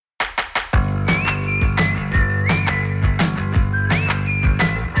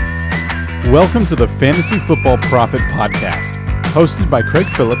Welcome to the Fantasy Football Prophet Podcast, hosted by Craig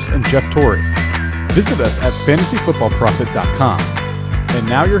Phillips and Jeff Torrey. Visit us at fantasyfootballprophet.com. And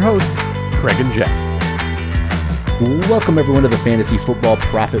now your hosts, Craig and Jeff. Welcome everyone to the Fantasy Football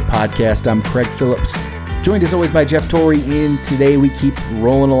Prophet Podcast. I'm Craig Phillips, joined as always by Jeff Torrey, and today we keep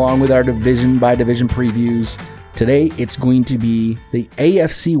rolling along with our division by division previews. Today it's going to be the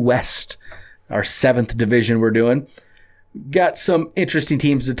AFC West, our seventh division we're doing. Got some interesting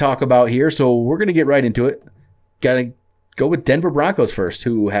teams to talk about here, so we're going to get right into it. Got to go with Denver Broncos first,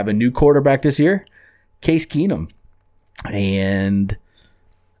 who have a new quarterback this year, Case Keenum. And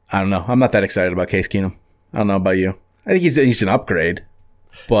I don't know. I'm not that excited about Case Keenum. I don't know about you. I think he's an upgrade,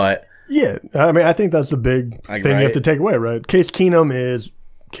 but yeah, I mean, I think that's the big thing you have to take away, right? Case Keenum is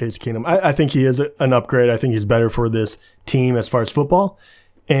Case Keenum. I think he is an upgrade. I think he's better for this team as far as football.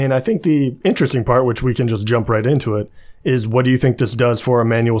 And I think the interesting part, which we can just jump right into it, is what do you think this does for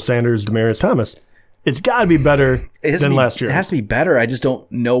Emmanuel Sanders, Demaryius Thomas? It's got to be better than last year. It has to be better. I just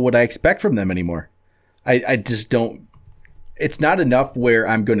don't know what I expect from them anymore. I just don't. It's not enough where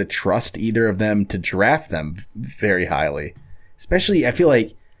I'm going to trust either of them to draft them very highly. Especially, I feel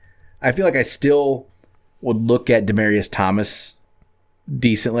like I still would look at Demaryius Thomas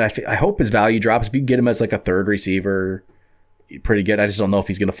decently. I hope his value drops. If you can get him as like a third receiver, pretty good. I just don't know if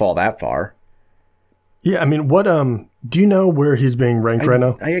he's going to fall that far. Yeah, I mean, what do you know where he's being ranked right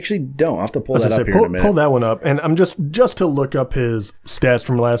now? I actually don't. I'll have to pull that up here in a minute. Pull that one up. And I'm just to look up his stats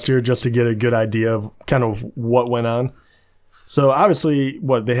from last year just to get a good idea of kind of what went on. So obviously,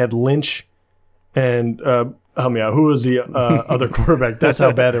 they had Lynch and help me out. Who was the other quarterback? That's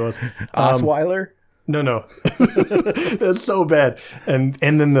how bad it was. Osweiler? No. That's so bad. And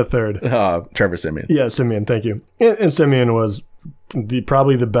then the third. Trevor Siemian. Yeah, Siemian, thank you. And Siemian was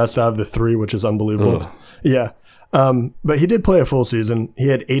probably the best out of the three, which is unbelievable. Ugh. Yeah. But he did play a full season. He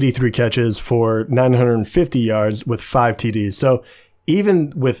had 83 catches for 950 yards with 5 TDs. So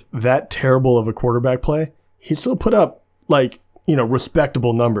even with that terrible of a quarterback play, he still put up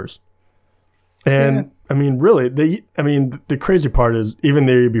respectable numbers. And yeah. I mean, really, the crazy part is even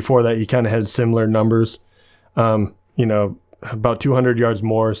the year before that, he kind of had similar numbers. About 200 yards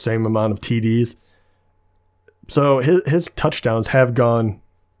more, same amount of TDs. So his touchdowns have gone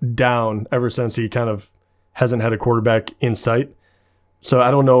down ever since he kind of hasn't had a quarterback in sight. So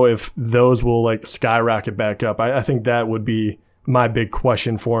I don't know if those will skyrocket back up. I think that would be my big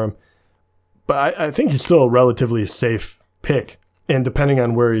question for him. But I think he's still a relatively safe pick. And depending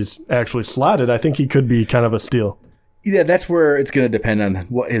on where he's actually slotted, I think he could be kind of a steal. Yeah, that's where it's going to depend on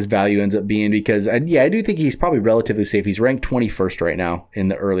what his value ends up being because, I do think he's probably relatively safe. He's ranked 21st right now in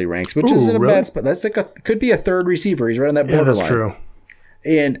the early ranks, which isn't a bad spot. That's could be a third receiver. He's right on that borderline. Yeah, that's true.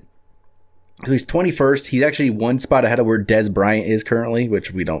 And he's 21st. He's actually one spot ahead of where Dez Bryant is currently,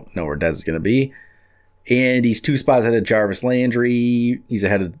 which we don't know where Dez is going to be. And he's 2 spots ahead of Jarvis Landry. He's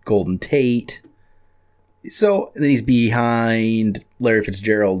ahead of Golden Tate. So then he's behind Larry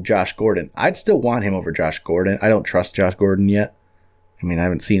Fitzgerald, Josh Gordon. I'd still want him over Josh Gordon. I don't trust Josh Gordon yet. I mean, I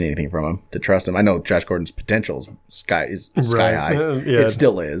haven't seen anything from him to trust him. I know Josh Gordon's potential is sky high. Yeah. It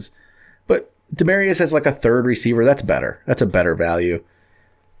still is. But Demaryius has a third receiver. That's better. That's a better value.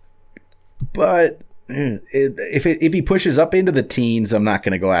 But if he pushes up into the teens, I'm not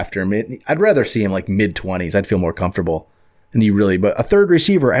going to go after him. I'd rather see him mid-20s. I'd feel more comfortable. But a third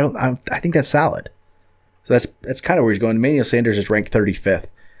receiver, I think that's solid. So that's kind of where he's going. Emmanuel Sanders is ranked 35th,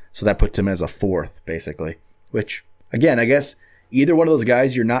 so that puts him as a 4th, basically. Which, again, I guess either one of those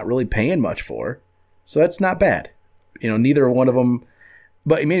guys you're not really paying much for, so that's not bad. Neither one of them.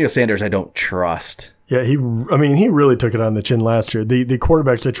 But Emmanuel Sanders, I don't trust. Yeah, he really took it on the chin last year. The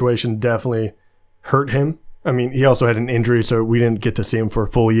quarterback situation definitely hurt him. I mean, he also had an injury, so we didn't get to see him for a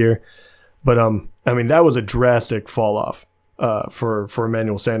full year. But that was a drastic fall off for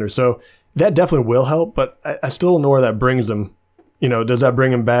Emmanuel Sanders. So that definitely will help, but I still don't know where that brings him. Does that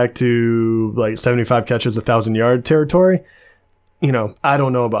bring him back to 75 catches, 1,000-yard territory? I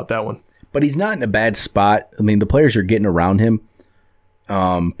don't know about that one. But he's not in a bad spot. I mean, the players you're getting around him,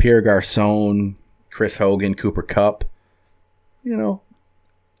 Pierre Garcon, Chris Hogan, Cooper Kupp,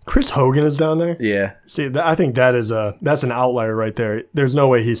 Chris Hogan is down there? Yeah. See, I think that's an outlier right there. There's no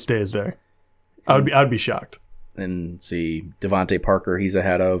way he stays there. I'd be shocked. And see, Devontae Parker, he's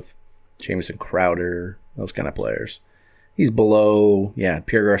ahead of Jamison Crowder, those kind of players. He's below,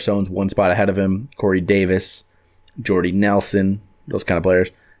 Pierre Garcon's 1 spot ahead of him. Corey Davis, Jordy Nelson, those kind of players.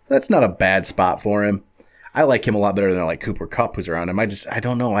 That's not a bad spot for him. I like him a lot better than Cooper Kupp who's around him. I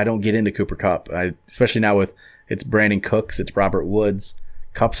don't know. I don't get into Cooper Kupp. Especially now with it's Brandon Cooks, it's Robert Woods,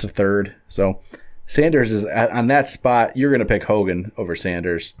 Kupp's a third. So Sanders is on that spot. You're going to pick Hogan over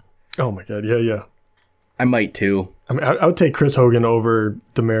Sanders. Oh my God, yeah. I might too. I mean, I would take Chris Hogan over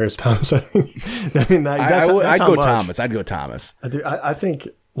Demaryius Thomas. I think. I mean, I'd go Thomas. I'd go Thomas. I think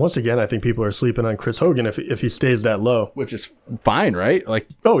once again, I think people are sleeping on Chris Hogan if he stays that low, which is fine, right? Like,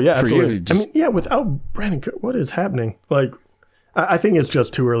 oh yeah, for absolutely. You, just... I mean, yeah, without Brandon, what is happening? Like, I think it's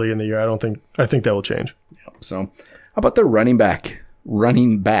just too early in the year. I think that will change. Yeah, so, how about the running back?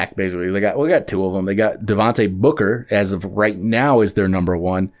 Running back, basically, we got two of them. They got Devontae Booker, as of right now, is their number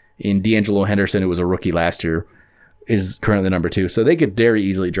one. And D'Angelo Henderson, who was a rookie last year, is currently number two. So they could very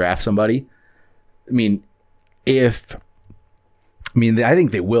easily draft somebody. I mean, I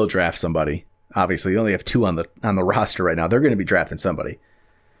think they will draft somebody. Obviously, they only have two on the roster right now. They're going to be drafting somebody.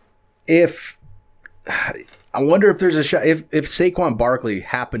 I wonder if there's a shot. If Saquon Barkley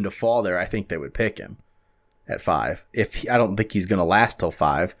happened to fall there, I think they would pick him at 5. I don't think he's going to last till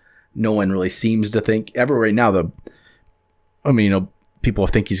 5. No one really seems to think ever right now. People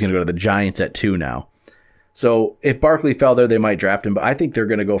think he's going to go to the Giants at 2 now. So if Barkley fell there, they might draft him. But I think they're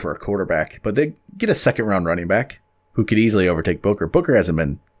going to go for a quarterback. But they get a second-round running back who could easily overtake Booker. Booker hasn't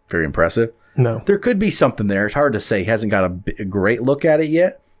been very impressive. No. There could be something there. It's hard to say. He hasn't got a great look at it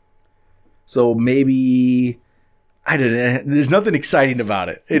yet. So maybe... I don't know. There's nothing exciting about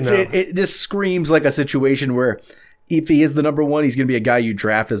it. It just screams like a situation where if he is the number one, he's going to be a guy you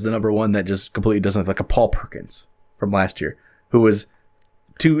draft as the number one that just completely doesn't, like a Paul Perkins from last year, who was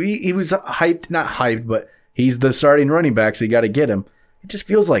he was hyped, not hyped, but he's the starting running back, so you got to get him. It just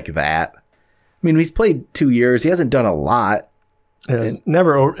feels like that. I mean, he's played 2 years. He hasn't done a lot. Yeah,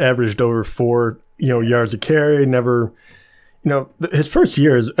 never averaged over 4 yards a carry. Never. His first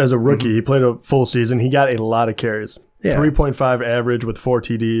year as a rookie, he played a full season. He got a lot of carries. Yeah. 3.5 average with 4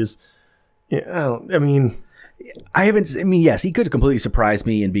 TDs. Yeah, yes, he could completely surprise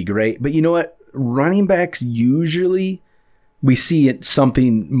me and be great. But you know what? Running backs, usually we see it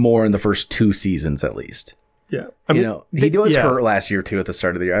something more in the first 2 seasons at least. Yeah. He was hurt last year too at the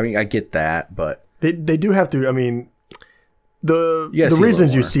start of the year. I mean, I get that, but... They do have to, The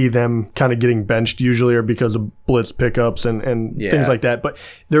reasons you see them kind of getting benched usually are because of blitz pickups and things like that. But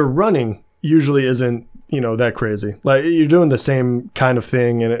their running usually isn't, that crazy. Like, you're doing the same kind of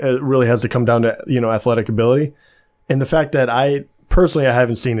thing, and it really has to come down to, athletic ability. And the fact that I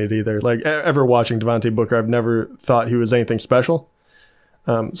haven't seen it either. Like, ever watching Devontae Booker, I've never thought he was anything special.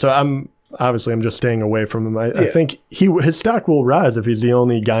 So I'm just staying away from him. I think his stock will rise if he's the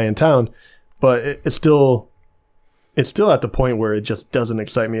only guy in town, but it's still at the point where it just doesn't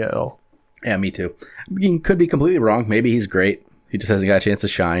excite me at all. Yeah, me too. You could be completely wrong. Maybe he's great. He just hasn't got a chance to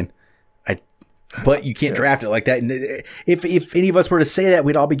shine. But you can't draft it like that. And if any of us were to say that,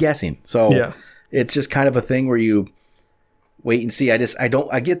 we'd all be guessing. So it's just kind of a thing where you wait and see. I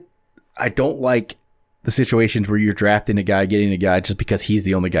don't like the situations where you're drafting a guy, getting a guy just because he's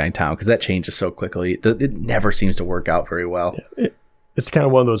the only guy in town, because that changes so quickly. It never seems to work out very well. Yeah. It's kind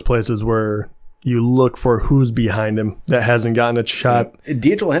of one of those places where you look for who's behind him that hasn't gotten a shot.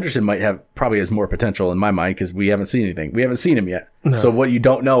 D'Angelo Henderson probably has more potential in my mind because we haven't seen anything. We haven't seen him yet. No. So what you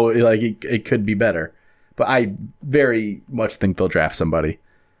don't know, like it could be better. But I very much think they'll draft somebody.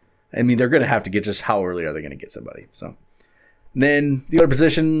 I mean, they're going to have to get just how early are they going to get somebody. So then the other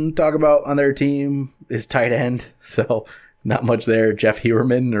position to talk about on their team is tight end. So not much there. Jeff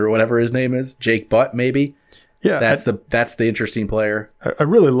Heuerman or whatever his name is. Jake Butt, maybe. Yeah, that's the interesting player. I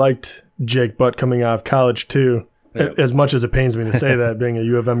really liked Jake Butt coming out of college too. Yeah. As much as it pains me to say that, being a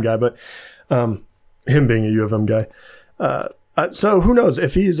U of M guy, but him being a U of M guy. So who knows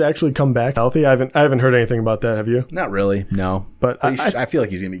if he's actually come back healthy? I haven't heard anything about that. Have you? Not really. No. But I feel like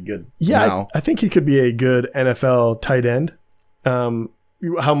he's gonna be good. Yeah, now. I think he could be a good NFL tight end.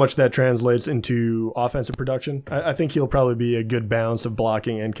 How much that translates into offensive production, I think he'll probably be a good balance of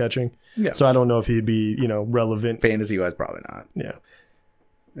blocking and catching. Yeah. So I don't know if he'd be, relevant. Fantasy-wise, probably not. Yeah.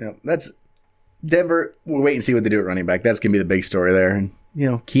 Yeah. That's Denver. We'll wait and see what they do at running back. That's going to be the big story there. And,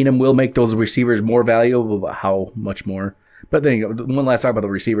 Keenum will make those receivers more valuable, but how much more? But then one last talk about the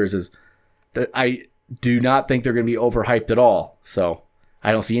receivers is that I do not think they're going to be overhyped at all. So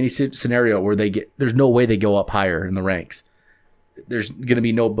I don't see any scenario where there's no way they go up higher in the ranks. There's going to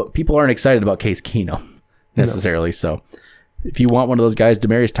be but people aren't excited about Case Keenum necessarily. No. So if you want one of those guys,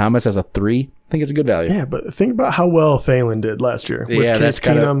 Demaryius Thomas as a 3, I think it's a good value. Yeah, but think about how well Thielen did last year with Case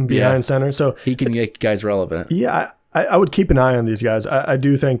Keenum behind center. So he can make guys relevant. Yeah, I would keep an eye on these guys. I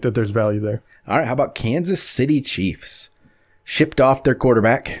do think that there's value there. All right, how about Kansas City Chiefs? Shipped off their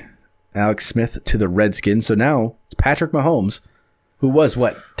quarterback, Alex Smith, to the Redskins. So now it's Patrick Mahomes, who was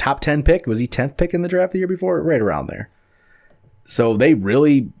top 10 pick? Was he 10th pick in the draft the year before? Right around there. So they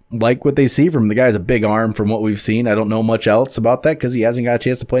really like what they see from him. The guy's a big arm from what we've seen. I don't know much else about that because he hasn't got a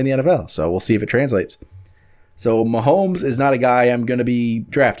chance to play in the NFL. So we'll see if it translates. So Mahomes is not a guy I'm going to be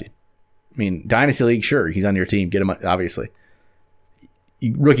drafting. I mean, Dynasty League, sure, he's on your team. Get him, obviously.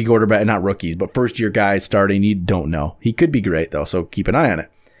 Rookie quarterback, not rookies, but first-year guys starting, you don't know. He could be great, though, so keep an eye on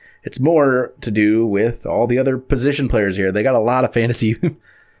it. It's more to do with all the other position players here. They got a lot of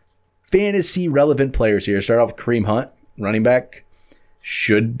fantasy-relevant players here. Start off with Kareem Hunt, running back.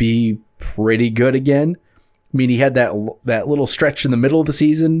 Should be pretty good again. I mean, he had that little stretch in the middle of the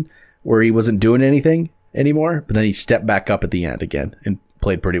season where he wasn't doing anything anymore, but then he stepped back up at the end again and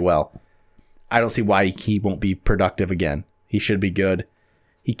played pretty well. I don't see why he won't be productive again. He should be good.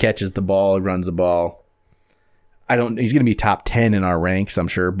 He catches the ball, he runs the ball. He's going to be top 10 in our ranks, I'm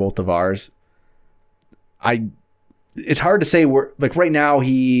sure, both of ours. It's hard to say where, like right now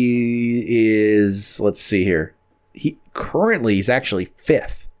he is, let's see here. He's actually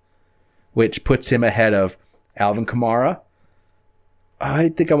 5th, which puts him ahead of Alvin Kamara. I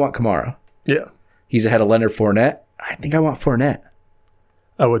think I want Kamara. Yeah. He's ahead of Leonard Fournette. I think I want Fournette.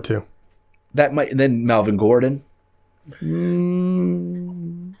 I would too. Then Melvin Gordon.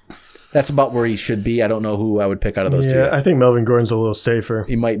 That's about where he should be. I don't know who I would pick out of those two. Yeah, I think Melvin Gordon's a little safer.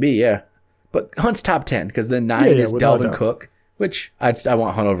 He might be, yeah. But Hunt's top 10 because then 9 is Dalvin Cook, which I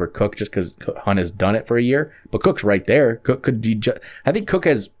want Hunt over Cook just because Hunt has done it for a year. But Cook's right there. Cook could be. I think Cook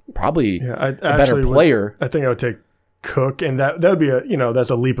has probably a better player. I think I would take Cook, and that would be that's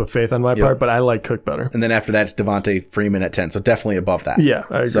a leap of faith on my part. But I like Cook better. And then after that, it's Devontae Freeman at 10, so definitely above that. Yeah,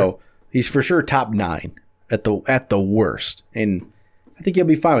 I agree. So he's for sure top 9 at the worst, and I think he'll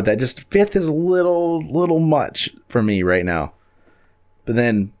be fine with that. Just 5th is a little much for me right now. But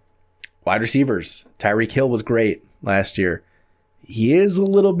then wide receivers, Tyreek Hill was great last year. He is a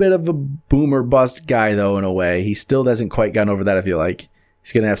little bit of a boomer bust guy, though, in a way. He still hasn't quite gotten over that, I feel like.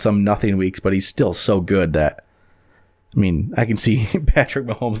 He's going to have some nothing weeks, but he's still so good that, I mean, I can see Patrick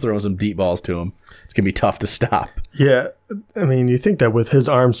Mahomes throwing some deep balls to him. It's going to be tough to stop. Yeah. I mean, you think that with his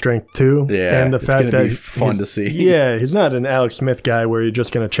arm strength, too. Yeah, and the fact that be fun to see. Yeah, he's not an Alex Smith guy where you're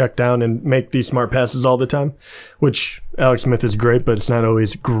just going to check down and make these smart passes all the time, which Alex Smith is great, but it's not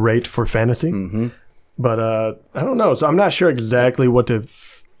always great for fantasy. Mm-hmm. But I don't know. So I'm not sure exactly what to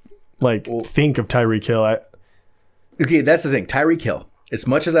think of Tyreek Hill. Okay, that's the thing. Tyreek Hill. As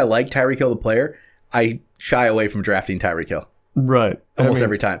much as I like Tyreek Hill, the player, I shy away from drafting Tyreek Hill. Right. Almost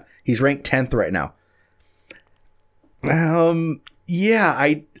every time. He's ranked 10th right now. Yeah,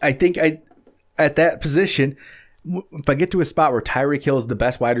 I think at that position, if I get to a spot where Tyreek Hill is the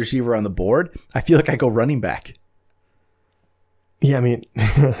best wide receiver on the board, I feel like I go running back. Yeah, I mean,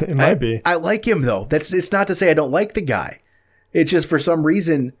 it might be. I like him, though. It's not to say I don't like the guy. It's just for some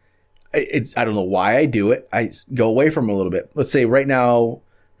reason, I don't know why I do it. I go away from him a little bit. Let's say right now,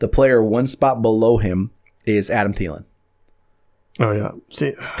 the player one spot below him is Adam Thielen. Oh, yeah.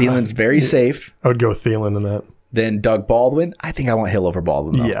 See, Thielen's very safe. I would go with Thielen in that. Then Doug Baldwin. I think I want Hill over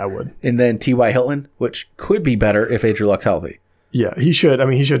Baldwin, though. Yeah, I would. And then T.Y. Hilton, which could be better if Andrew Luck's healthy. Yeah, he should. I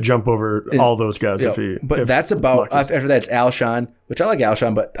mean, he should jump over all those guys But that's about after that. It's Alshon, which I like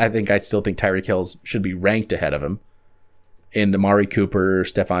Alshon, but I still think Tyreek Hill should be ranked ahead of him. And Amari Cooper,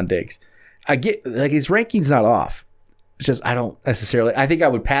 Stephon Diggs. I get his ranking's not off. It's just I don't necessarily. I think I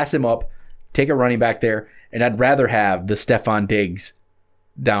would pass him up, take a running back there, and I'd rather have the Stephon Diggs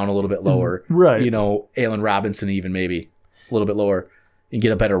down a little bit lower. Right. Allen Robinson even maybe a little bit lower. And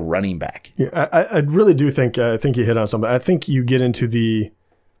get a better running back. Yeah, I really do think you hit on something. I think you get into the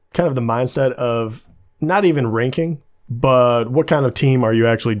kind of the mindset of not even ranking, but what kind of team are you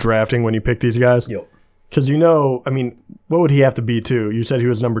actually drafting when you pick these guys? Yep. Because I mean, what would he have to be too? You said he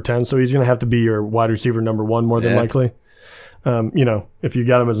was number 10, so he's going to have to be your wide receiver number 1 more than likely. If you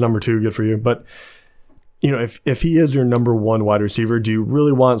got him as number 2, good for you. But if he is your number 1 wide receiver, do you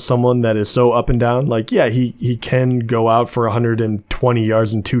really want someone that is so up and down? Like, yeah, he can go out for 120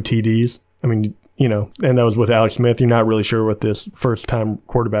 yards and 2 TDs. I mean, and that was with Alex Smith. You're not really sure with this first-time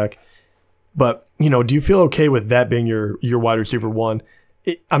quarterback. But, do you feel okay with that being your wide receiver 1?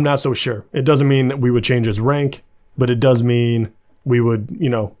 I'm not so sure. It doesn't mean that we would change his rank, but it does mean we would,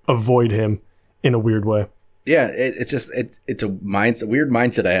 avoid him in a weird way. Yeah, it's a mindset, weird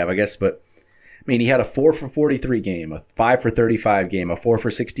mindset I have, I guess, but I mean, he had a 4 for 43 game, a 5 for 35 game, a 4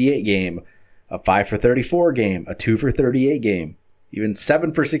 for 68 game, a 5 for 34 game, a 2 for 38 game. Even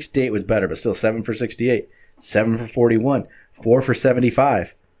 7 for 68 was better, but still 7 for 68, 7 for 41, 4 for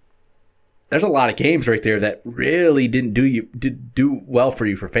 75. There's a lot of games right there that really didn't do well for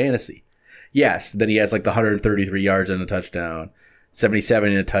you for fantasy. Yes, then he has like the 133 yards and a touchdown,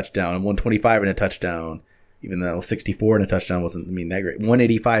 77 in a touchdown, and 125 in a touchdown. even though 64 and a touchdown wasn't that great.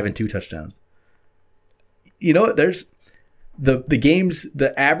 185 and 2 touchdowns. You know, there's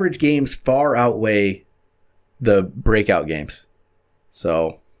the average games far outweigh the breakout games.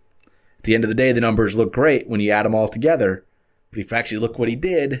 So at the end of the day, the numbers look great when you add them all together. But if you actually look what he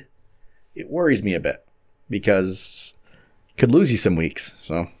did, it worries me a bit because he could lose you some weeks.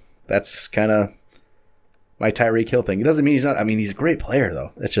 So that's kind of my Tyreek Hill thing. It doesn't mean he's not. I mean, he's a great player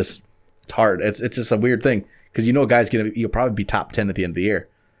though. It's hard. It's just a weird thing because a guy's he'll probably be top 10 at the end of the year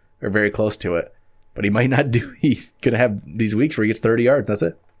or very close to it. But he might not do. He's gonna have these weeks where he gets 30 yards. That's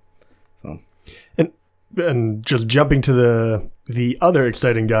it. So, and just jumping to the other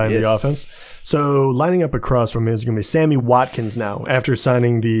exciting guy in the offense. So lining up across from him is going to be Sammy Watkins now after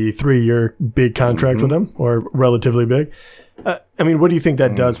signing the 3-year big contract with him, or relatively big. I mean, what do you think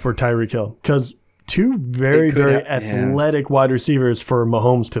that does for Tyreek Hill? Because two very athletic wide receivers for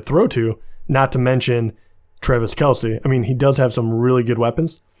Mahomes to throw to, not to mention Travis Kelce. I mean, he does have some really good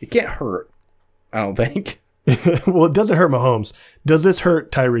weapons. It can't hurt, I don't think. Well, it doesn't hurt Mahomes. Does this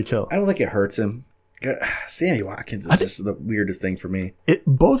hurt Tyreek Hill? I don't think it hurts him. Sammy Watkins is just the weirdest thing for me.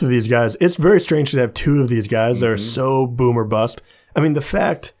 Both of these guys, it's very strange to have two of these guys that are so boom or bust. I mean, the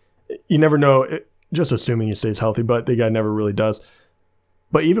fact, you never know, just assuming he stays healthy, but the guy never really does.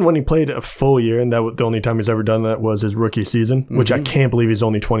 But even when he played a full year, and the only time he's ever done that was his rookie season, which I can't believe he's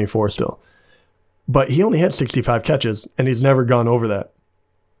only 24 still. But he only had 65 catches, and he's never gone over that.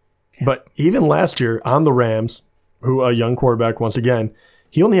 Yes. But even last year on the Rams, who a young quarterback once again,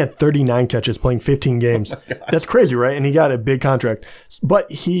 he only had 39 catches playing 15 games. That's crazy, right? And he got a big contract. But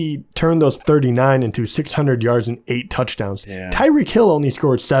he turned those 39 into 600 yards and 8 touchdowns. Yeah. Tyreek Hill only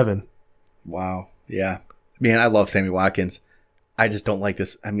scored 7. Wow. Yeah. Man, I love Sammy Watkins. I just don't like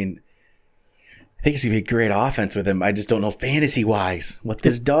this. I mean, I think it's going to be a great offense with him. I just don't know fantasy-wise what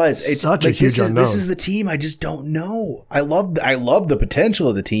this does. It's such a huge unknown. This is the team I just don't know. I love the potential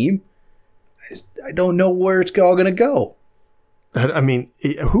of the team. I don't know where it's all going to go. I mean,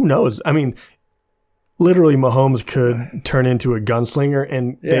 who knows? I mean, literally Mahomes could turn into a gunslinger,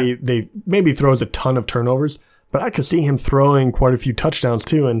 and they maybe throws a ton of turnovers, but I could see him throwing quite a few touchdowns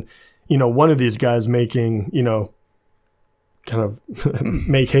too. And, one of these guys making, kind of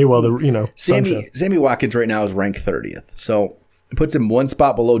make hay while the, Sammy Watkins right now is ranked 30th. So it puts him one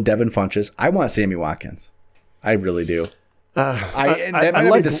spot below Devin Funchess. I want Sammy Watkins. I really do. That might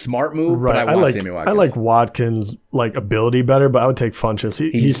not be the smart move, right, but I want Sammy Watkins. I like Watkins' ability better, but I would take Funchess.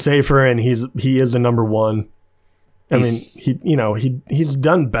 He's safer, and he is the number one. I mean, he's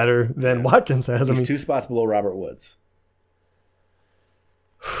done better than Watkins has. He's 2 spots below Robert Woods.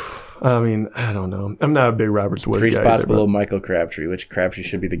 I mean, I don't know. I'm not a big Robert Woods 3 guy spots either, below Michael Crabtree, which Crabtree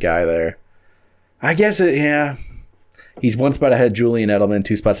should be the guy there. I guess he's 1 spot ahead of Julian Edelman,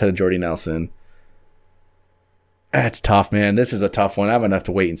 2 spots ahead of Jordy Nelson. That's tough, man. This is a tough one. I'm going to have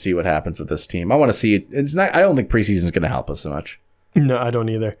to wait and see what happens with this team. I want to see it. It's not. I don't think preseason is going to help us so much. No, I don't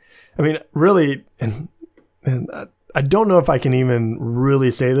either. I mean, really, and I don't know if I can even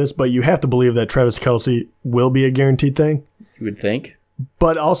really say this, but you have to believe that Travis Kelce will be a guaranteed thing. You would think.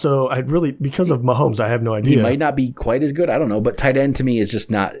 But also, because of Mahomes, I have no idea. He might not be quite as good. I don't know. But tight end to me is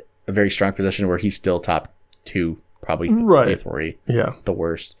just not a very strong position where he's still top 2, probably 3. Yeah. The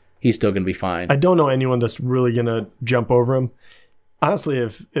worst. He's still going to be fine. I don't know anyone that's really going to jump over him. Honestly,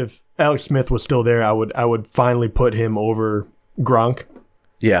 if Alex Smith was still there, I would finally put him over Gronk.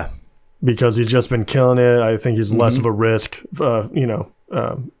 Yeah. Because he's just been killing it. I think he's less of a risk,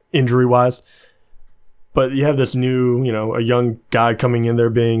 injury-wise. But you have this new, a young guy coming in there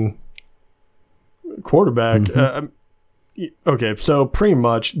being quarterback. Okay, so pretty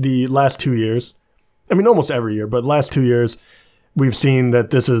much the last 2 years, I mean, almost every year, but last 2 years, we've seen that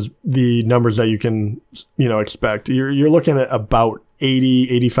this is the numbers that you can, expect. You're looking at about 80,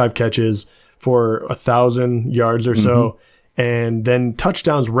 85 catches for 1,000 yards or so, and then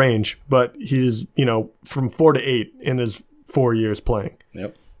touchdowns range. But he's, from 4 to 8 in his 4 years playing.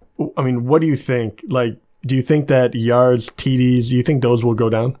 Yep. I mean, what do you think? Do you think that yards, TDs, do you think those will go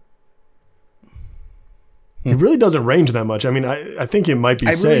down? It really doesn't range that much. I mean, I think it might be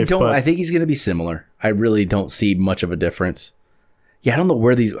safe. I really don't. I think he's going to be similar. I really don't see much of a difference. Yeah, I don't know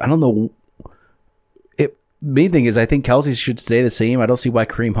where these. I don't know. Main thing is, I think Kelce should stay the same. I don't see why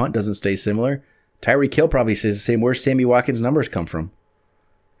Kareem Hunt doesn't stay similar. Tyreek Hill probably stays the same. Where's Sammy Watkins' numbers come from?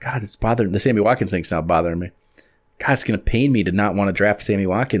 God, it's bothering. The Sammy Watkins thing's not bothering me. God, it's going to pain me to not want to draft Sammy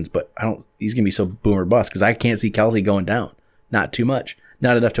Watkins, but he's going to be so boom or bust because I can't see Kelce going down. Not too much.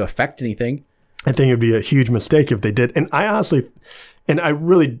 Not enough to affect anything. I think it would be a huge mistake if they did. And I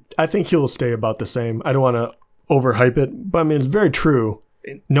think he'll stay about the same. I don't want to overhype it, but I mean, it's very true.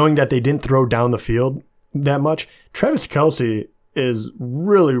 Knowing that they didn't throw down the field, that much. Travis Kelce is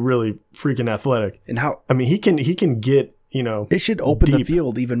really, really freaking athletic. And how? I mean, he can get, It should open deep. the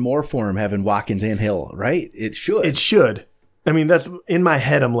field even more for him having Watkins and Hill, right? It should. It should. I mean, that's in my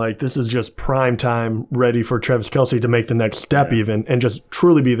head. I'm like, this is just prime time, ready for Travis Kelce to make the next step, even, and just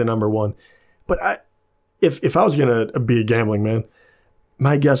truly be the number one. But if I was gonna be a gambling man,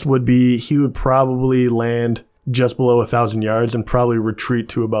 my guess would be he would probably land just below 1,000 yards and probably retreat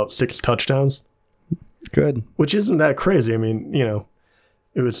to about 6 touchdowns. Good. Which isn't that crazy. I mean,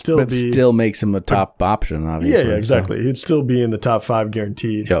 it would still be... still makes him a top option, obviously. Yeah, exactly. So. He'd still be in the top 5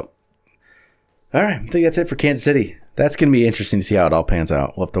 guaranteed. Yep. All right. I think that's it for Kansas City. That's going to be interesting to see how it all pans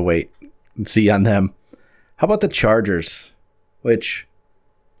out. We'll have to wait and see on them. How about the Chargers, which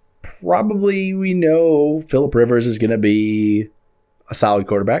probably we know Phillip Rivers is going to be a solid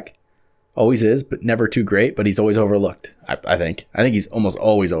quarterback. Always is, but never too great, but he's always overlooked, I think. I think he's almost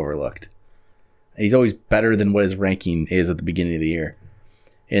always overlooked. He's always better than what his ranking is at the beginning of the year.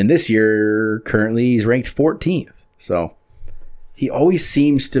 And this year, currently, he's ranked 14th. So he always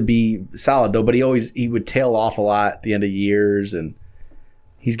seems to be solid, though, but he would tail off a lot at the end of years, and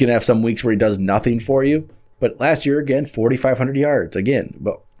he's going to have some weeks where he does nothing for you. But last year, again, 4,500 yards. Again,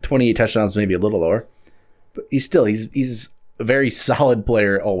 about 28 touchdowns, maybe a little lower. But he's a very solid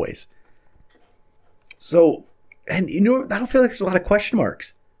player always. So, and I don't feel like there's a lot of question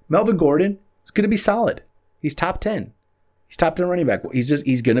marks. Melvin Gordon is going to be solid. He's top 10. He's top 10 running back.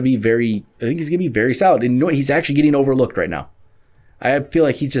 He's going to be I think he's going to be very solid. And he's actually getting overlooked right now. I feel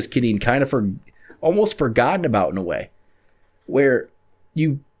like he's just getting kind of almost forgotten about in a way. Where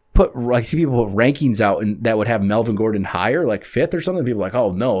you I see people put rankings out and that would have Melvin Gordon higher, like 5th or something. People are like,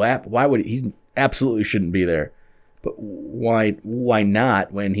 oh no, why would he absolutely shouldn't be there. But why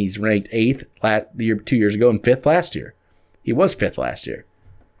not when he's ranked 8th 2 years ago and 5th last year? He was 5th last year.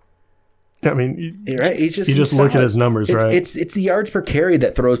 I mean, right? You just look at his numbers, right? It's the yards per carry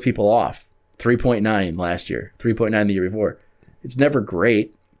that throws people off. 3.9 last year, 3.9 the year before. It's never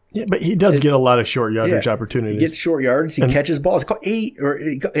great. Yeah, but he does get a lot of short yardage opportunities. He gets short yards. He catches balls. He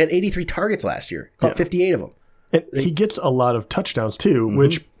had 83 targets last year. Caught 58 of them. And he gets a lot of touchdowns too,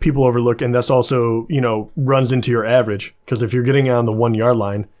 which people overlook, and that's also, runs into your average. Because if you're getting on the 1 yard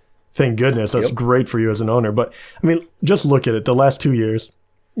line, thank goodness, that's great for you as an owner. But I mean, just look at it. The last 2 years,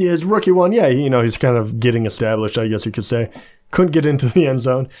 his rookie one, he's kind of getting established, I guess you could say. Couldn't get into the end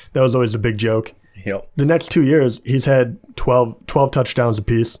zone. That was always a big joke. Yep. The next 2 years, he's had 12 touchdowns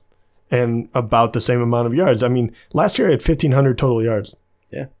apiece and about the same amount of yards. I mean, last year he had 1,500 total yards.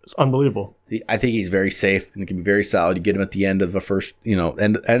 Yeah. It's unbelievable. I think he's very safe and can be very solid. You get him at the end of the first,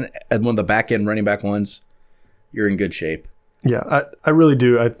 and one of the back end running back ones, you're in good shape. Yeah, I really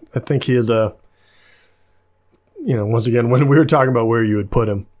do. I think he is once again, when we were talking about where you would put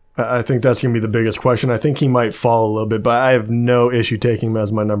him, I think that's going to be the biggest question. I think he might fall a little bit, but I have no issue taking him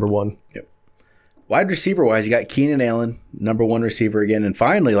as my number one. Yep. Wide receiver wise, you got Keenan Allen, number one receiver again. And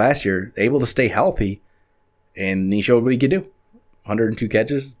finally, last year, able to stay healthy, and he showed what he could do. 102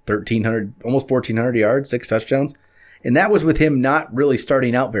 catches, 1,300, almost 1,400 yards, 6 touchdowns. And that was with him not really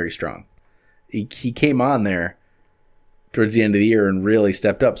starting out very strong. He came on there towards the end of the year and really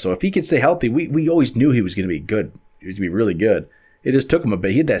stepped up. So if he could stay healthy, we always knew he was going to be good. He was going to be really good. It just took him a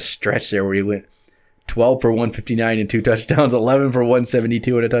bit. He had that stretch there where he went 12 for 159 and 2 touchdowns, 11 for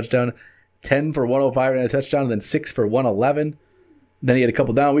 172 and a touchdown, 10 for 105 and a touchdown, and then 6 for 111. Then he had a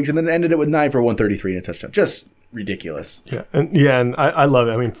couple down weeks and then ended it with 9 for 133 and a touchdown. Just ridiculous. Yeah, and I love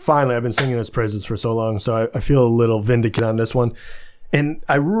it. I mean, finally, I've been singing his praises for so long, so I feel a little vindicated on this one. And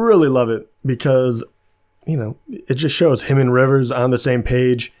I really love it because, it just shows him and Rivers on the same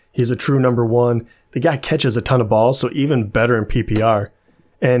page. He's a true number one. The guy catches a ton of balls, so even better in PPR.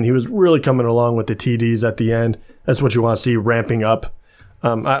 And he was really coming along with the TDs at the end. That's what you want to see ramping up.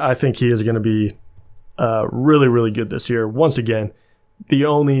 I think he is going to be really, really good this year. Once again, the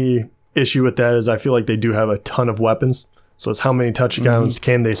only issue with that is I feel like they do have a ton of weapons. So it's how many touchdowns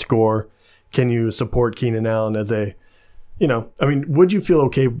can they score? Can you support Keenan Allen as a, would you feel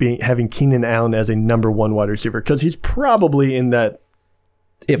okay having Keenan Allen as a number one wide receiver? Because he's probably in that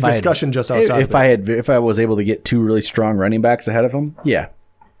discussion just outside. If I was able to get 2 really strong running backs ahead of him, yeah,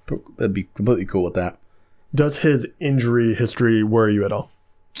 that'd be completely cool with that. Does his injury history worry you at all?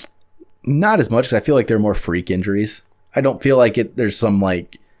 Not as much, because I feel like they're more freak injuries. I don't feel like there's some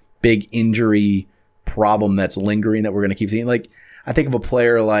big injury problem that's lingering that we're going to keep seeing. I think of a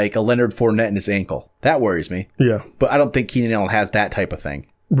player like a Leonard Fournette in his ankle. That worries me. Yeah. But I don't think Keenan Allen has that type of thing.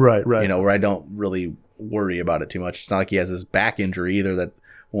 Right. Where I don't really worry about it too much. It's not like he has this back injury either that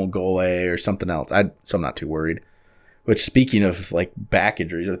won't go away or something else. So I'm not too worried. Which, speaking of back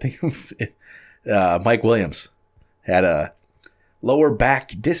injuries, I think Mike Williams had a lower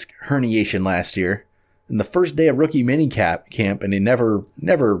back disc herniation last year in the first day of rookie mini camp, and he never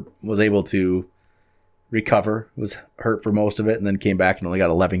was able to recover. Was hurt for most of it, and then came back and only got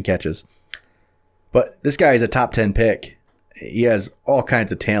 11 catches. But this guy is a top 10 pick. He has all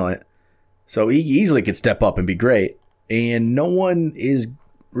kinds of talent, so he easily could step up and be great. And no one is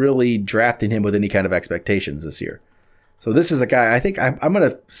really drafting him with any kind of expectations this year. So this is a guy, I think I'm going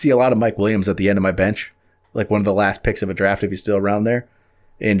to see a lot of Mike Williams at the end of my bench, like one of the last picks of a draft if he's still around there,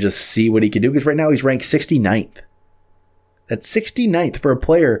 and just see what he can do. Because right now he's ranked 69th. That's 69th for a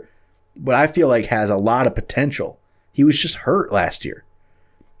player what I feel like has a lot of potential. He was just hurt last year.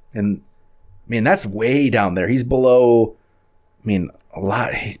 And, man, that's way down there. He's below, a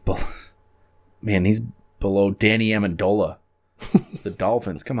lot. He's below Danny Amendola. The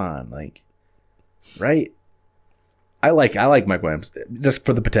Dolphins, come on, right? I like Mike Williams just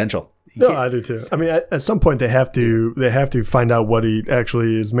for the potential. No, I do too. At some point they have to find out what he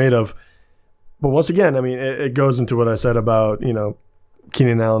actually is made of. But once again, it goes into what I said about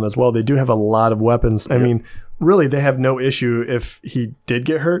Keenan Allen as well. They do have a lot of weapons. Yep. Really, they have no issue if he did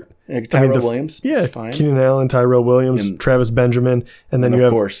get hurt. Tyrell Williams, fine. Keenan Allen, Tyrell Williams, and Travis Benjamin, and then you have,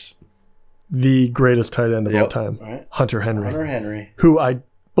 of course, the greatest tight end of all time, right? Hunter Henry. Who I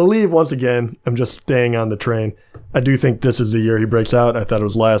believe, once again, I'm just staying on the train. I do think this is the year he breaks out. I thought it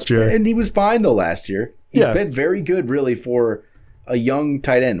was last year. And he was fine, though, last year. He's been very good, really, for a young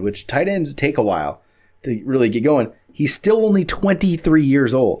tight end, which tight ends take a while to really get going. He's still only 23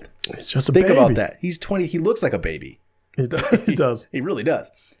 years old. He's just a baby. Think about that. He's 20. He looks like a baby. He does. He really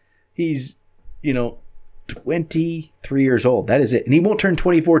does. He's, 23 years old. That is it. And he won't turn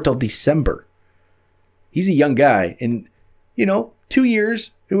 24 till December. He's a young guy. And, 2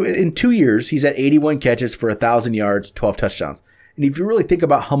 years. In 2 years, he's at 81 catches for 1,000 yards, 12 touchdowns. And if you really think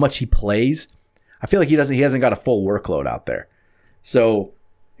about how much he plays, I feel like he hasn't got a full workload out there. So,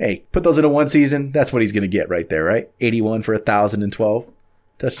 hey, put those into one season. That's what he's going to get right there, right? 81 for 1,012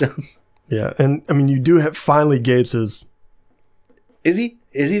 touchdowns. Yeah, and you do have finally Gates is. Is he?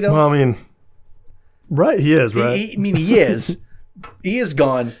 Is he though? Well, right? He is, right? He is. He is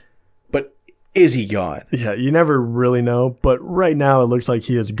gone. But is he gone? Yeah, you never really know. But right now, it looks like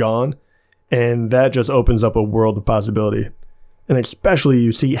he is gone, and that just opens up a world of possibility. And especially,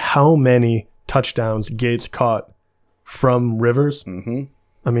 you see how many touchdowns Gates caught from Rivers.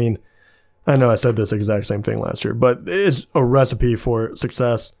 Mm-hmm. I know I said this exact same thing last year, but it's a recipe for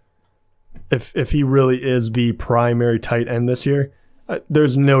success. If he really is the primary tight end this year,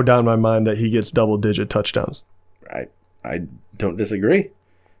 there's no doubt in my mind that he gets double-digit touchdowns. I don't disagree.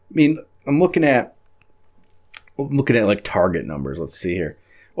 I'm looking at like target numbers. Let's see here.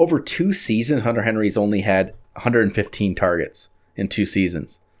 Over 2 seasons, Hunter Henry's only had 115 targets in 2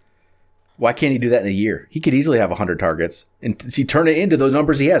 seasons. Why can't he do that in a year? He could easily have 100 targets and turn it into those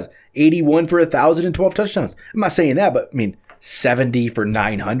numbers he has. 81 for 1,012 touchdowns. I'm not saying that, but 70 for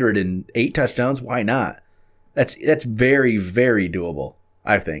 908 touchdowns. Why not? That's very, very doable,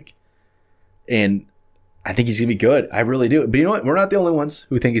 I think. And I think he's going to be good. I really do. But you know what? We're not the only ones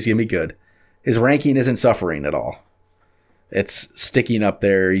who think he's going to be good. His ranking isn't suffering at all. It's sticking up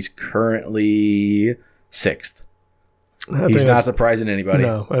there. He's currently 6th. He's not surprising anybody.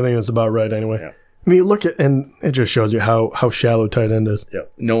 No, I think that's about right anyway. Yeah. Look at, and it just shows you how shallow tight end is.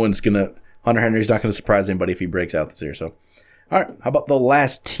 Yeah. Hunter Henry's not going to surprise anybody if he breaks out this year. So, all right. How about the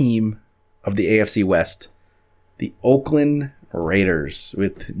last team of the AFC West? The Oakland Raiders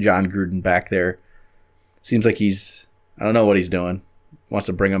with John Gruden back there. Seems like I don't know what he's doing. Wants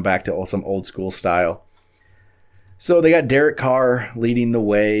to bring him back to some old school style. So they got Derek Carr leading the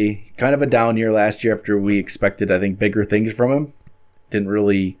way. Kind of a down year last year after we expected, I think, bigger things from him. Didn't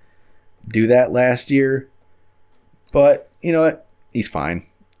really do that last year. But, you know what? He's fine.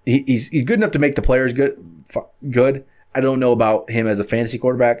 He's good enough to make the players good. I don't know about him as a fantasy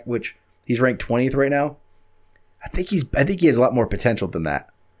quarterback, which he's ranked 20th right now. I think he has a lot more potential than that.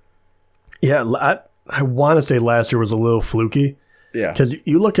 Yeah, I want to say last year was a little fluky. Yeah. Because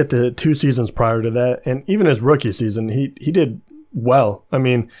you look at the 2 seasons prior to that, and even his rookie season, he did well.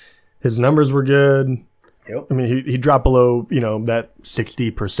 His numbers were good. Yep. He dropped below, that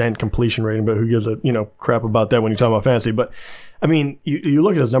 60% completion rating, but who gives a, crap about that when you're talking about fantasy. But, you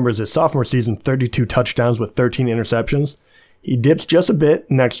look at his numbers, his sophomore season, 32 touchdowns with 13 interceptions. He dips just a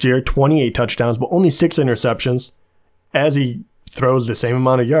bit next year, 28 touchdowns, but only 6 interceptions as he throws the same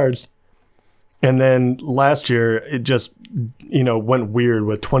amount of yards. And then last year, it just, went weird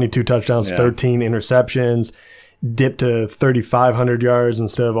with 22 touchdowns, 13 interceptions, dipped to 3,500 yards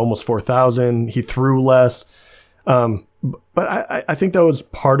instead of almost 4,000. He threw less. But I think that was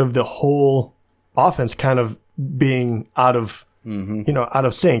part of the whole offense kind of being out of out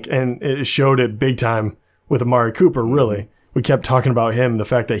of sync, and it showed it big time with Amari Cooper. Really, we kept talking about him, the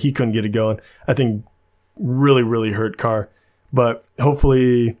fact that he couldn't get it going. I think really, really hurt Carr. But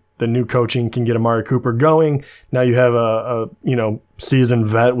hopefully the new coaching can get Amari Cooper going. Now you have a seasoned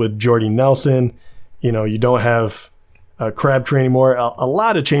vet with Jordy Nelson. You don't have Crabtree anymore. A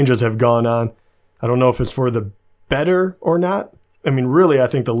lot of changes have gone on. I don't know if it's for the better or not. I mean, really, I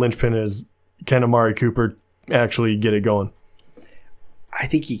think the linchpin is, can Amari Cooper actually get it going? I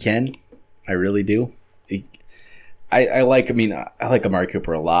think he can. I really do. I like Amari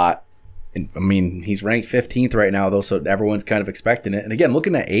Cooper a lot. And, I mean, he's ranked 15th right now, though, so everyone's kind of expecting it. And again,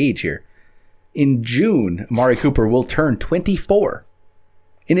 looking at age here. In June, Amari Cooper will turn 24.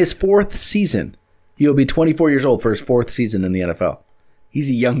 In his 4th season, he will be 24 years old for his 4th season in the NFL. He's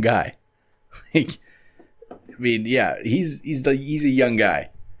a young guy. He's a young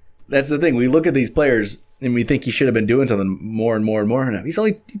guy. That's the thing. We look at these players and we think he should have been doing something more and more and more. Now he's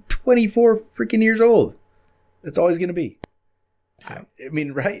only 24 freaking years old. That's all he's going to be. I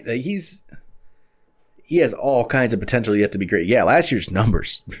mean, right? He has all kinds of potential yet to be great. Yeah, last year's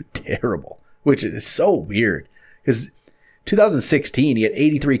numbers were terrible, which is so weird because 2016 he had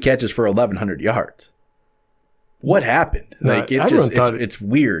 83 catches for 1,100 yards. What happened? It's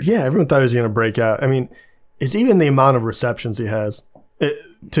weird. Yeah, everyone thought he was going to break out. I mean, it's even the amount of receptions he has.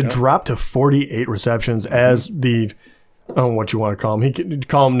 Drop to 48 receptions as the, I don't know what you want to call him. He could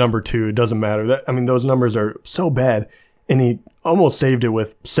call him number 2. It doesn't matter. Those numbers are so bad. And he almost saved it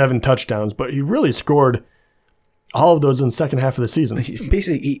with 7 touchdowns, but he really scored all of those in the second half of the season.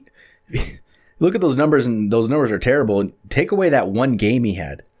 Basically, look at those numbers, and those numbers are terrible. Take away that one game he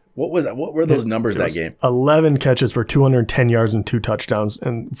had. What were those numbers that game? 11 catches for 210 yards and 2 touchdowns,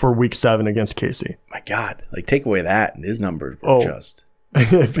 and for week 7 against KC. My God, take away that, and his numbers were just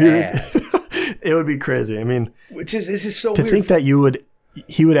bad. It would be crazy. I mean, it's just so to weird. think that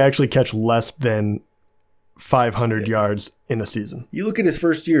he would actually catch less than 500 yards in a season. You look at his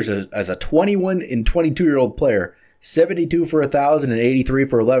first years as a 21 and 22-year-old player, 72 for 1,000 and 83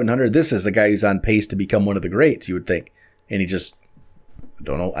 for 1,100. This is the guy who's on pace to become one of the greats, you would think. And he just,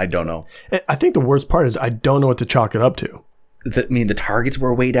 I don't know. I think the worst part is I don't know what to chalk it up to. The targets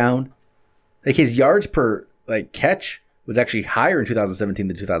were way down. His yards per catch was actually higher in 2017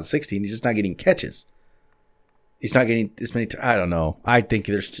 than 2016. He's just not getting catches. He's not getting as many. I don't know. I think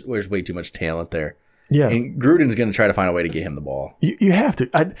there's way too much talent there. Yeah, and Gruden's going to try to find a way to get him the ball. You have to.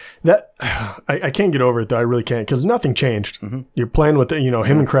 I can't get over it though. I really can't because nothing changed. Mm-hmm. You're playing with him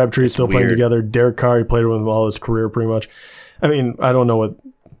and Crabtree still playing together. Derek Carr, he played with him all his career pretty much. I mean, I don't know what.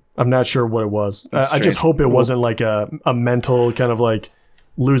 I'm not sure what it was. I just hope it wasn't like a mental kind of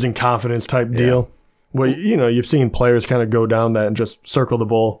losing confidence type deal. Well, you've seen players kind of go down that and just circle the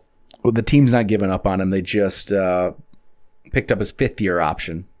bowl. Well, the team's not giving up on him. They just picked up his 5th-year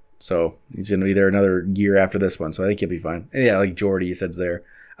option. So he's going to be there another year after this one. So I think he'll be fine. And yeah, like Jordy, you said's there.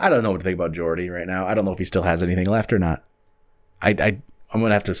 I don't know what to think about Jordy right now. I don't know if he still has anything left or not. I'm going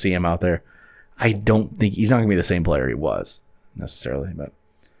to have to see him out there. I don't think he's not going to be the same player he was necessarily. But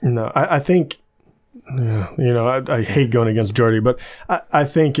no, I think, I hate going against Jordy, but I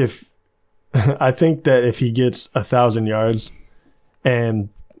think that if he gets 1,000 yards and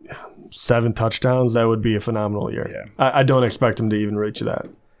 7 touchdowns, that would be a phenomenal year. Yeah. I don't expect him to even reach that.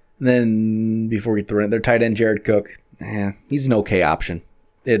 And then before we throw in their tight end, Jared Cook, he's an okay option.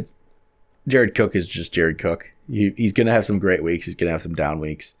 Jared Cook is just Jared Cook. He's going to have some great weeks. He's going to have some down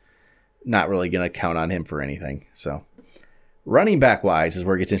weeks. Not really going to count on him for anything. So running back wise is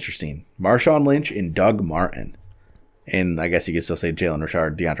where it gets interesting. Marshawn Lynch and Doug Martin. And I guess you could still say Jalen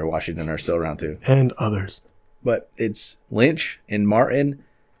Richard, DeAndre Washington are still around too. And others. But it's Lynch and Martin.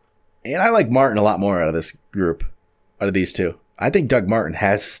 And I like Martin a lot more out of this group, out of these two. I think Doug Martin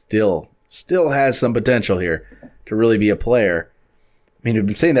has still has some potential here to really be a player. I mean, we've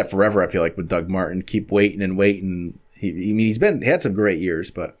been saying that forever, I feel like, with Doug Martin. Keep waiting and waiting. He had some great years,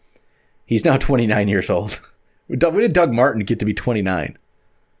 but he's now 29 years old. When did Doug Martin get to be 29?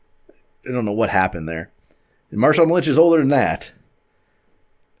 I don't know what happened there. And Marshawn Lynch is older than that.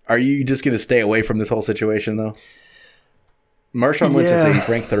 Are you just going to stay away from this whole situation, though? Marshawn Lynch is he's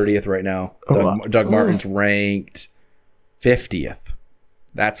ranked 30th right now. Doug Martin's ranked 50th.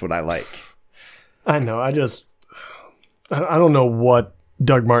 That's what I like. I know. I don't know what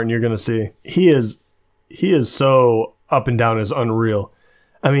Doug Martin you're going to see. He is so up and down, is unreal.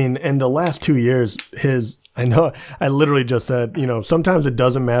 I mean, in the last 2 years, I literally just said, sometimes it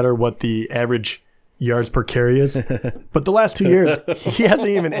doesn't matter what the average yards per carry is, but the last 2 years, he hasn't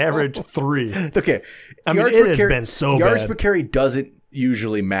even averaged 3. Okay. I mean, it has been so bad. Yards per carry doesn't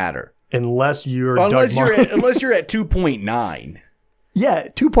usually matter. unless you're Doug Martin. unless you're at 2.9. Yeah,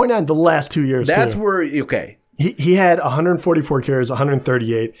 2.9 the last 2 years. That's too. where okay. He had 144 carries,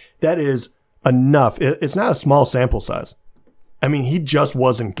 138. That is enough. It's not a small sample size. I mean, he just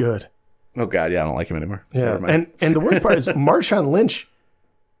wasn't good. Oh God, yeah, I don't like him anymore. Yeah, and the worst part is Marshawn Lynch.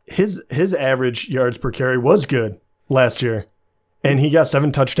 His average yards per carry was good last year, and he got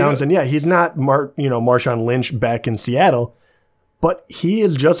 7 touchdowns. And yeah, he's not Marshawn Lynch back in Seattle, but he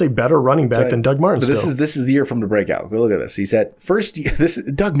is just a better running back than Doug Martin. But this is the year for him to break out. Go look at this. He's at first.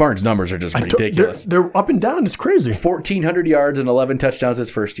 Doug Martin's numbers are just ridiculous. They're up and down. It's crazy. 1,400 yards and 11 touchdowns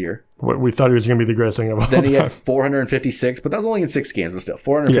his first year. We thought he was going to be the greatest thing of all Then he time. had 456, but that was only in 6 games. But still,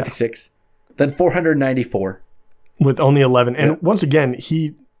 456. Yeah. Then 494 with only 11. And once again,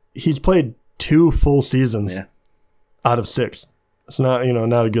 he's played 2 full seasons out of 6. It's not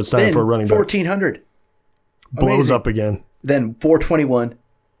not a good sign then for a running back. 1,400 blows Amazing. Up again. Then 421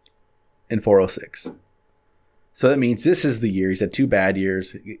 and 406. So that means this is the year. He's had 2 bad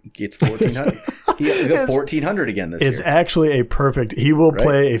years. He gets 1,400. He got 1,400 again this year. It's actually a perfect. He will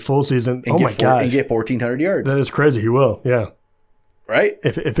play a full season. And my gosh. And get 1,400 yards. That is crazy. He will. Yeah. Right?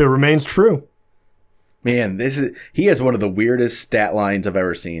 If it remains true. Man, he has one of the weirdest stat lines I've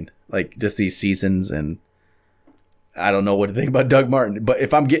ever seen. Like just these seasons, and I don't know what to think about Doug Martin. But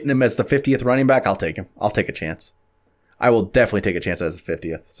if I'm getting him as the 50th running back, I'll take him. I'll take a chance. I will definitely take a chance as the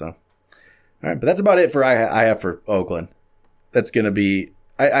 50th. So, all right, but that's about it for I have for Oakland. That's gonna be.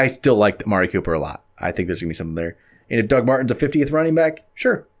 I still like Amari Cooper a lot. I think there's gonna be something there. And if Doug Martin's a 50th running back,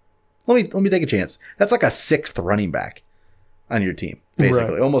 sure, let me take a chance. That's like a 6th running back on your team,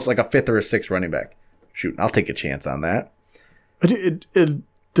 basically, almost like a 5th or a 6th running back. Shoot, I'll take a chance on that.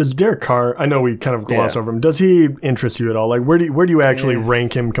 Does Derek Carr? I know we kind of glossed over him. Does he interest you at all? Like, where do you actually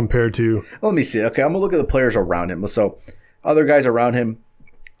rank him compared to? Let me see. Okay, I'm gonna look at the players around him. So, other guys around him.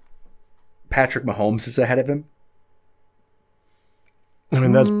 Patrick Mahomes is ahead of him. I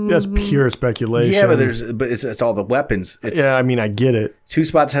mean, that's pure speculation. Yeah, but it's all the weapons. I mean, I get it. 2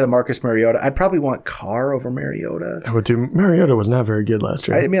 spots ahead of Marcus Mariota. I'd probably want Carr over Mariota. I would too. Mariota was not very good last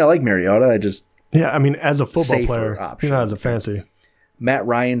year. I mean, I like Mariota. I mean, as a football player, not as a fantasy. Matt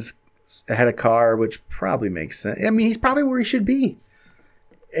Ryan's ahead of Carr, which probably makes sense. I mean, he's probably where he should be.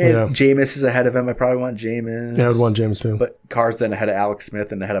 And Jameis is ahead of him. I probably want Jameis. Yeah, I would want Jameis too. But Carr's then ahead of Alex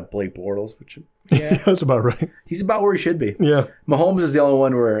Smith and ahead of Blake Bortles, which that's about right. He's about where he should be. Yeah. Mahomes is the only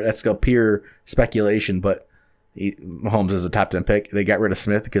one where that's a pure speculation, but Mahomes is a top 10 pick. They got rid of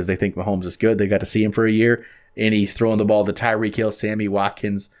Smith because they think Mahomes is good. They got to see him for a year, and he's throwing the ball to Tyreek Hill, Sammy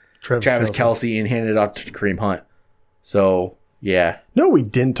Watkins, Travis Kelce, and handed it off to Kareem Hunt. So, yeah. No, we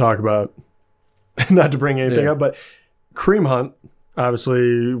didn't talk about, not to bring anything up, but Kareem Hunt,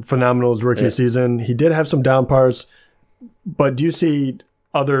 obviously phenomenal his rookie season. He did have some down parts, but do you see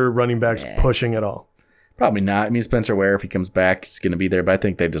other running backs pushing at all? Probably not. I mean, Spencer Ware, if he comes back, he's going to be there, but I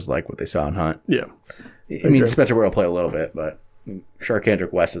think they just like what they saw in Hunt. Yeah. I mean, Spencer Ware will play a little bit, but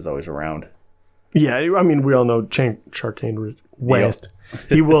Charkandrick West is always around. Yeah, I mean, we all know Charkandrick West.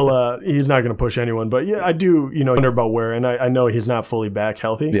 He will. He's not going to push anyone, but yeah, I do. Wonder about Ware, and I know he's not fully back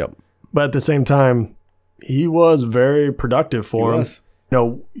healthy. Yep. But at the same time, he was very productive for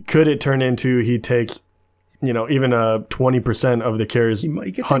him. Could it turn into he takes, even 20% of the carries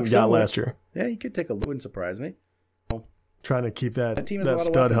Hunt got last year? Yeah, he could take a. Wouldn't surprise me. Trying to keep that team has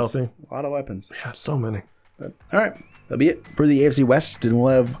stud healthy. A lot of weapons. Yeah, so many. But, all right, that'll be it for the AFC West, and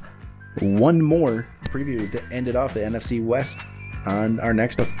we'll have one more preview to end it off the NFC West on our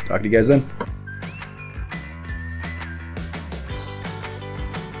next. Talk to you guys then.